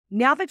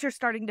Now that you're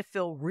starting to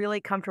feel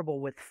really comfortable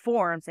with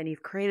forms and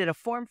you've created a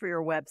form for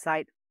your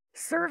website,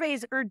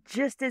 surveys are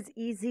just as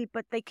easy,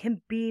 but they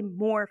can be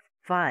more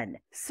fun.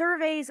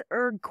 Surveys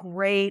are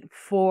great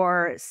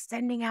for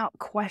sending out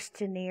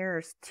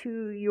questionnaires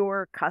to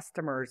your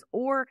customers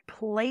or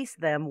place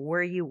them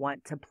where you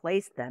want to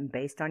place them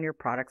based on your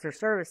products or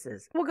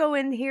services. We'll go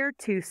in here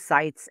to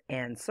sites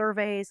and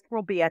surveys.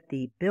 We'll be at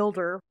the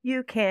builder.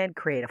 You can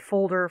create a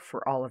folder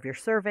for all of your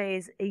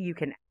surveys. You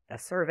can a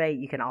survey.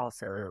 You can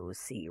also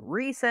see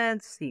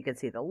recents, you can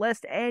see the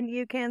list, and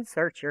you can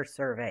search your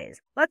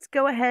surveys. Let's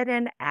go ahead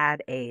and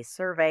add a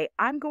survey.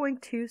 I'm going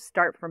to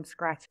start from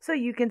scratch so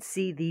you can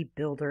see the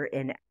builder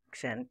in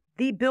action.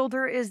 The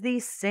builder is the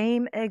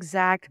same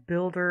exact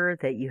builder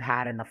that you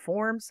had in the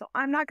form, so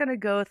I'm not going to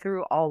go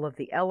through all of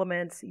the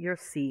elements. You'll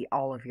see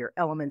all of your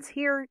elements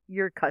here,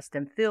 your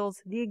custom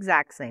fields the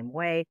exact same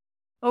way.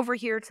 Over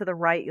here to the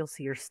right, you'll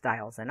see your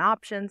styles and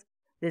options.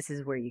 This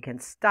is where you can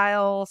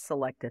style,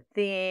 select a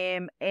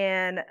theme,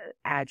 and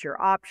add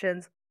your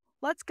options.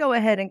 Let's go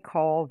ahead and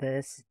call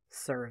this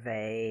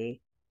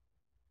survey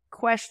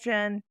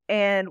question,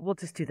 and we'll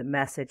just do the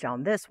message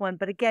on this one.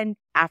 But again,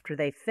 after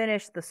they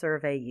finish the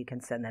survey, you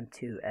can send them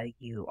to a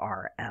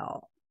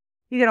URL.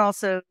 You can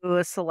also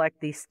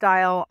select the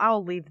style.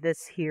 I'll leave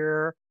this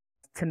here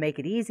to make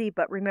it easy,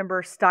 but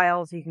remember,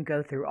 styles, you can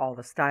go through all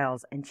the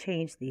styles and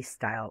change the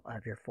style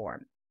of your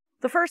form.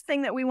 The first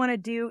thing that we want to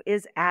do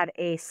is add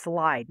a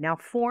slide. Now,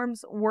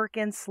 forms work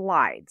in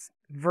slides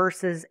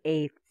versus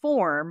a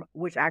form,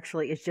 which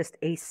actually is just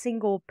a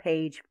single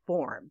page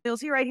form. You'll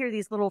see right here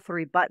these little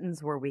 3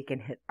 buttons where we can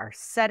hit our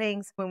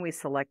settings. When we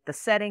select the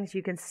settings,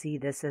 you can see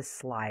this is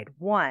slide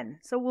 1.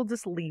 So we'll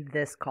just leave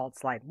this called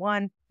slide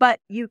 1,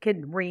 but you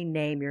can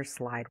rename your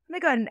slide. Let me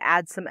go ahead and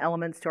add some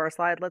elements to our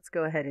slide. Let's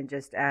go ahead and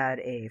just add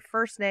a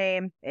first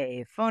name,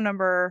 a phone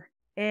number,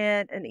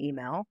 and an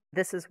email.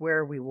 This is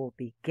where we will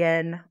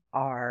begin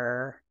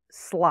our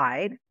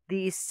slide.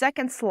 The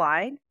second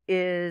slide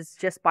is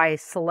just by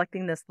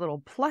selecting this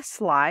little plus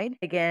slide.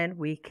 Again,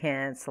 we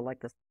can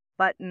select this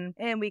button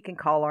and we can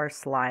call our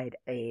slide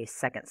a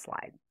second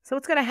slide. So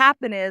what's going to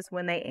happen is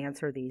when they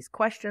answer these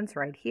questions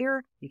right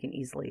here, you can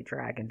easily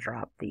drag and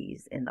drop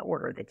these in the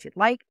order that you'd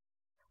like.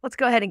 Let's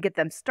go ahead and get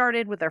them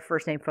started with their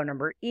first name, phone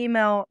number,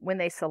 email. When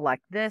they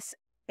select this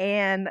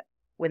and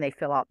when they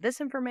fill out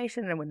this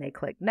information and when they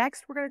click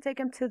next, we're going to take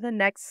them to the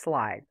next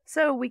slide.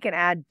 So we can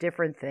add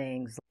different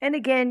things. And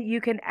again,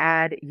 you can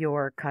add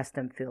your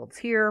custom fields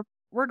here.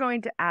 We're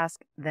going to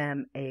ask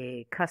them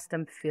a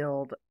custom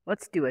field.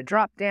 Let's do a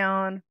drop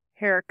down,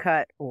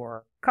 haircut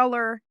or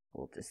color.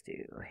 We'll just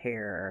do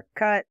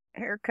haircut.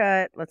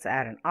 Let's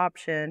add an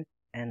option.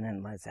 And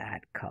then let's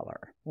add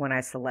color. When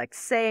I select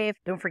save,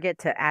 don't forget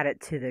to add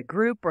it to the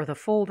group or the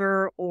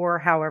folder or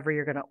however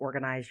you're going to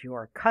organize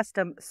your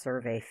custom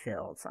survey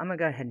fields. I'm going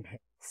to go ahead and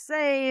hit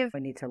save. We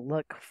need to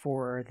look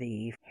for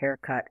the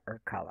haircut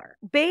or color.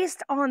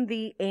 Based on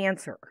the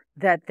answer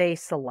that they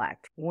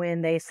select,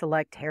 when they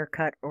select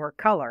haircut or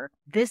color,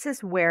 this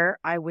is where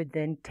I would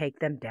then take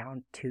them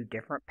down 2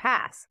 different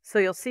paths. So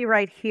you'll see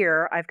right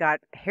here, I've got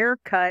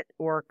haircut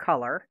or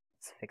color.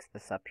 Let's fix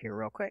this up here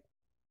real quick.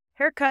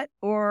 Haircut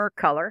or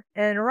color.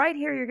 And right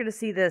here, you're going to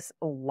see this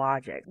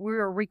logic.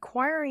 We're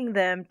requiring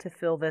them to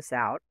fill this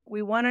out.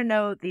 We want to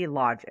know the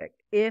logic.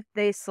 If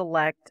they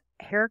select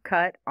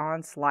haircut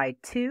on slide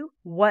 2,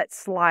 what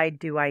slide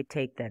do I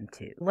take them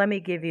to? Let me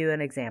give you an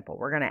example.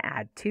 We're going to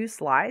add 2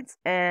 slides.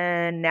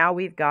 And now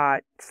we've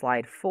got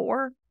slide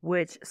 4,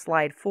 which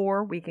slide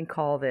 4, we can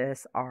call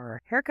this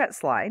our haircut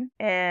slide.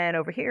 And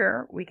over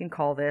here, we can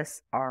call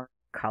this our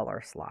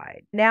color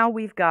slide. Now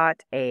we've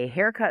got a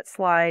haircut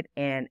slide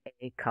and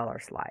a color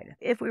slide.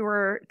 If we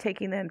were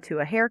taking them to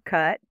a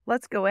haircut,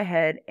 let's go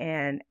ahead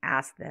and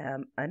ask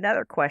them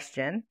another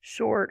question,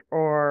 short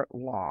or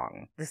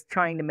long. Just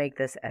trying to make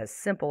this as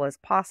simple as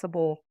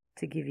possible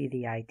to give you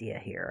the idea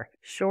here.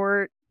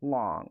 Short,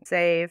 long.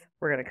 Save.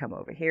 We're going to come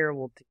over here.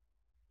 We'll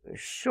do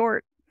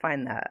short.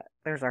 Find that.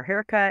 There's our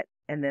haircut.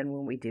 And then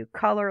when we do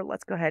color,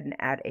 let's go ahead and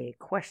add a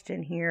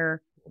question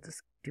here. We'll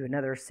just do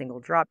another single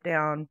drop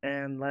down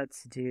and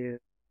let's do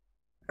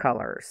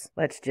colors.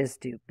 Let's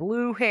just do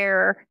blue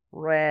hair,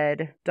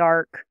 red,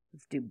 dark.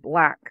 Let's do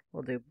black.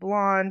 We'll do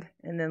blonde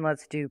and then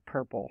let's do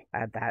purple.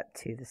 Add that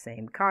to the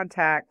same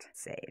contact.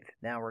 Save.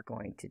 Now we're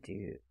going to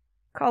do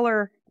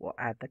color. We'll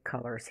add the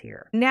colors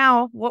here.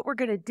 Now, what we're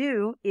going to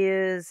do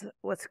is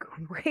what's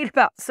great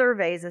about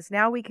surveys is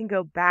now we can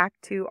go back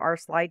to our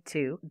slide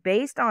 2.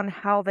 Based on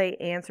how they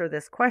answer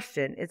this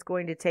question, it's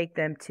going to take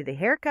them to the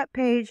haircut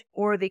page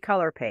or the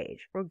color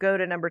page. We'll go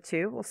to number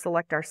 2. We'll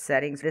select our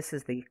settings. This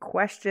is the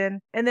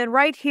question. And then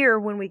right here,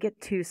 when we get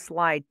to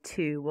slide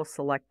 2, we'll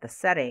select the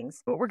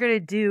settings. What we're going to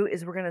do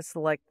is we're going to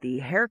select the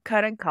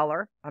haircut and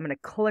color. I'm going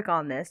to click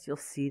on this. You'll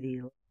see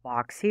the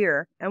box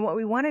here. And what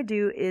we want to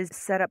do is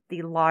set up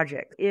the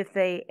logic. If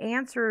they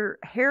answer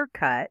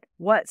haircut,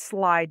 what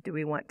slide do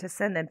we want to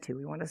send them to?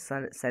 We want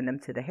to send them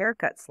to the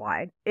haircut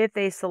slide. If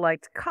they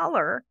select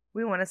color,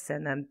 we want to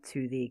send them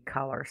to the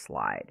color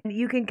slide. And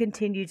you can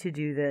continue to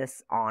do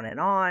this on and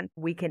on.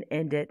 We can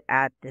end it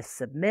at this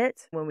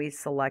submit. When we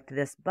select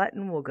this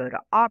button, we'll go to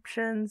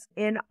options.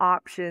 In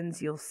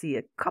options, you'll see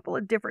a couple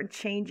of different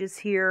changes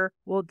here.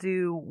 We'll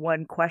do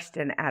one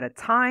question at a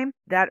time.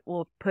 That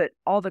will put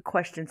all the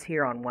questions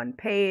here on one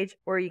page,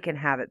 or you can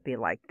have it be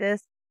like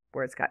this,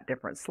 where it's got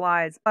different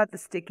slides. But the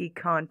sticky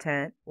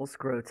content, we'll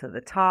scroll to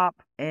the top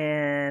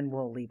and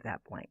we'll leave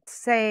that blank.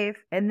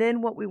 Save. And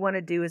then what we want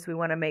to do is we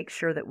want to make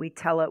sure that we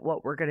tell it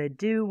what we're going to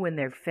do when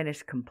they're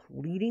finished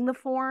completing the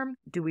form.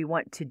 Do we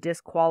want to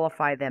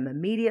disqualify them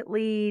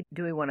immediately?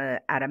 Do we want to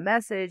add a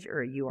message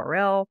or a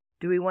URL?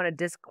 Do we want to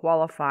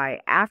disqualify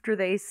after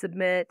they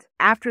submit?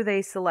 After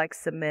they select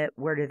submit,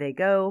 where do they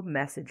go?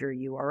 Message or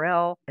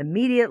URL.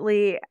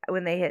 Immediately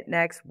when they hit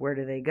next, where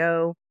do they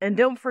go? And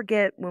don't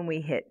forget, when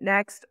we hit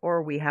next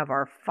or we have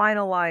our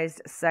finalized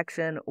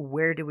section,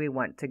 where do we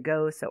want to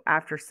go? So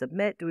after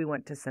submit, do we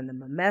want to send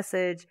them a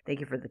message? Thank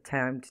you for the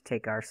time to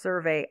take our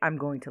survey. I'm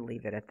going to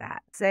leave it at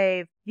that.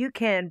 Save. You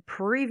can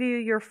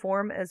preview your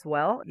form as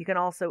well. You can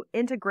also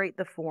integrate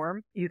the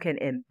form. You can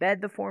embed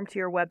the form to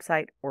your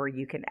website, or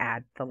you can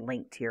add the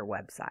link to your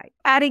website.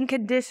 Adding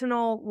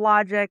conditional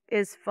logic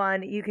is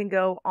fun. You can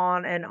go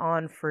on and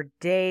on for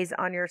days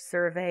on your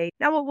survey.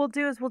 Now what we'll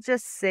do is we'll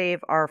just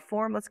save our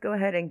form. Let's go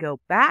ahead and go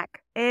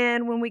back.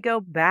 And when we go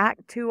back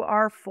to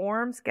our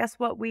forms, guess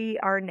what? We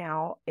are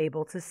now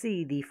able to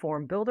see the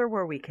form builder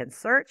where we can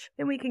search.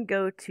 Then we can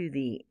go to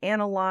the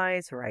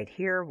analyze right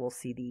here. We'll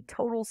see the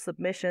total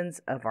submissions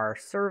of our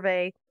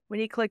survey. When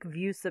you click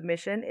view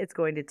submission, it's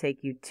going to take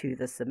you to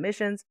the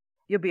submissions.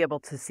 You'll be able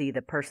to see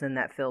the person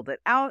that filled it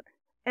out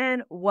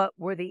and what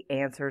were the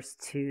answers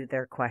to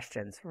their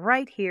questions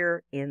right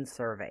here in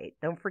survey.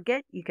 Don't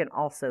forget, you can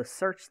also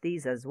search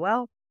these as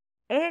well.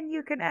 And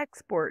you can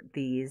export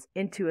these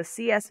into a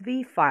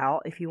CSV file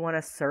if you want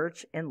to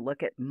search and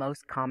look at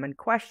most common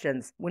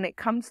questions. When it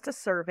comes to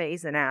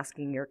surveys and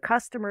asking your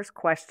customers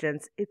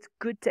questions, it's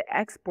good to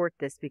export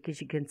this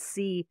because you can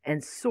see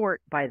and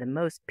sort by the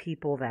most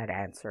people that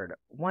answered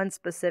one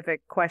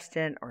specific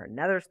question or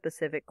another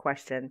specific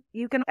question.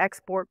 You can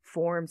export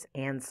forms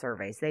and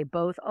surveys. They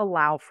both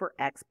allow for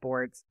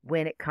exports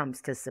when it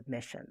comes to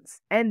submissions.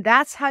 And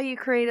that's how you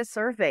create a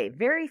survey.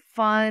 Very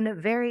fun,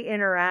 very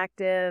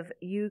interactive.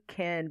 You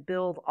can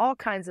build all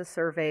kinds of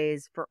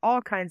surveys for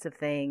all kinds of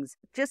things.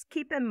 Just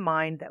keep in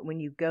mind that when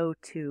you go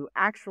to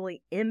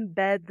actually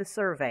embed the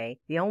survey,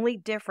 the only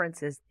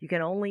difference is you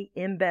can only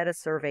embed a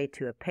survey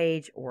to a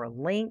page or a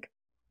link,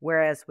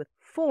 whereas with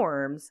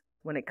forms,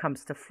 when it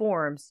comes to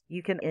forms,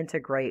 you can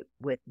integrate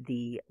with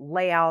the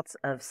layouts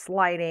of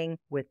sliding,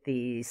 with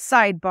the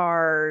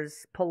sidebars,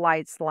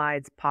 polite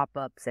slides,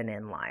 pop-ups, and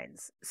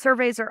inlines.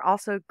 Surveys are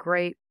also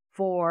great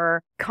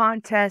for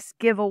contests,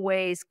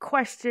 giveaways,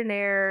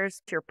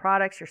 questionnaires, your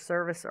products, your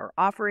service or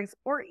offerings,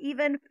 or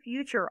even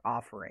future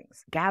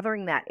offerings.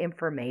 Gathering that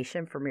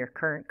information from your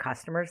current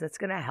customers, that's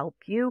going to help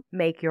you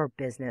make your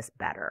business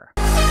better.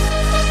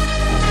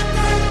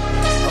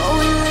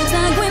 Oh,